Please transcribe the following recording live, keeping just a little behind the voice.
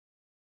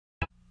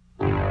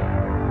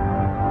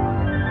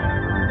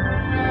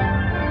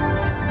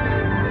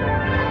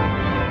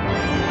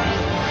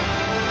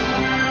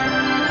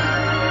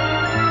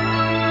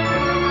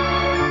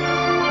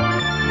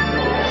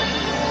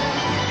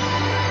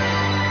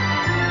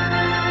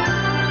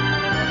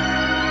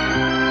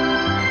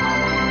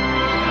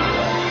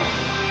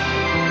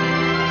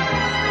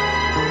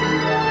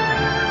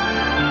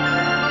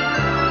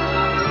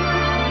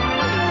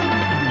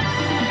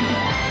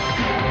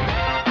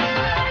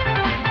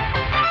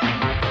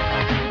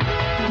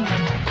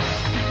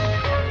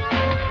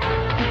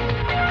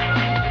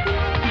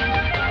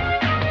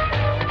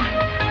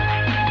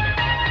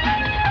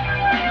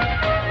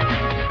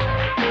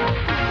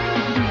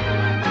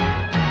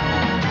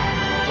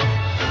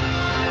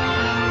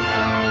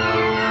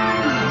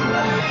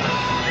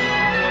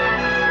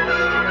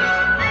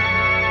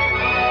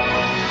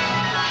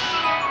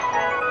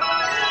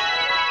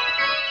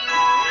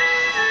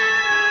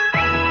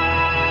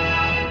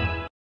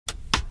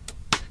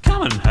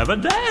have a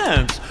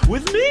dance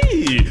with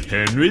me,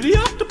 Henry the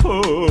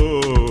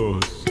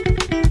Octopus.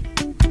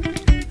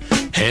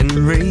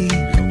 Henry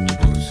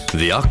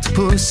the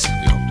octopus,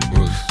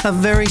 a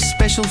very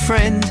special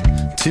friend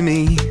to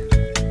me.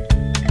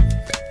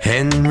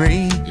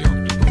 Henry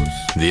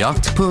the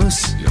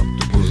octopus,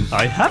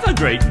 I have a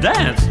great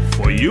dance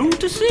for you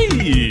to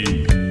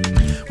see.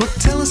 well,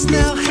 tell us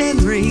now,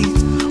 Henry,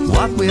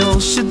 what we all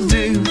should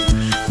do.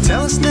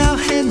 Tell us now,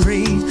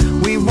 Henry,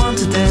 we want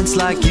to dance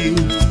like you.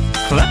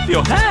 Clap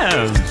your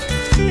hands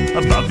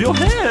above your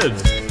head,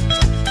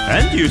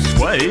 and you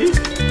sway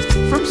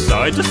from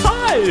side to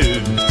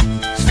side.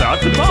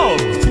 Start to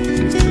bob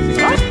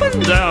up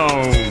and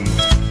down.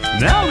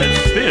 Now let's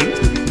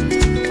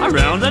spin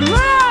around and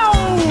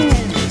round.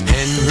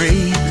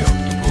 Henry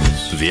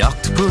the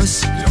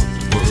octopus,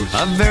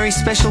 a very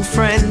special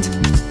friend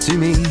to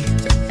me.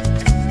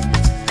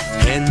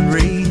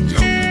 Henry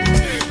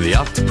the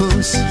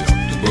octopus,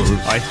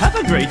 I have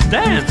a great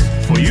dance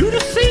for you to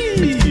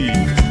see.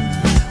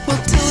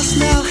 well, tell us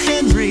now,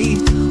 Henry,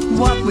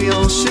 what we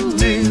all should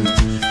do.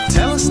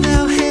 Tell us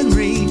now,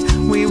 Henry,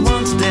 we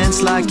want to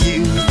dance like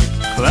you.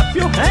 Clap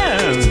your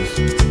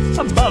hands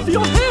above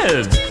your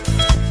head,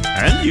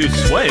 and you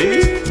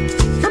sway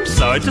from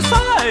side to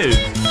side.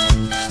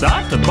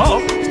 Start to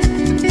bob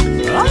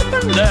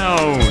up and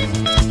down.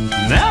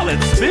 Now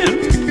let's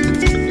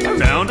spin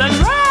around and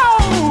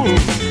round.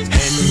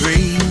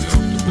 Henry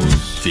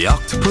the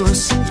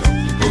octopus,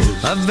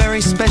 a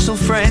very special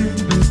friend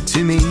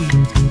to me.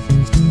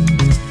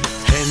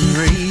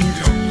 Henry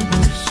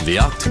the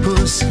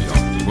octopus,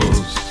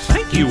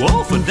 Thank you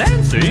all for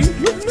dancing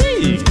with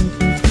me.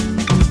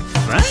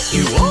 Thank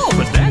you all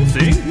for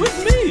dancing with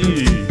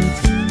me.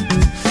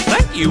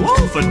 Thank you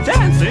all for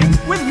dancing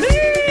with me.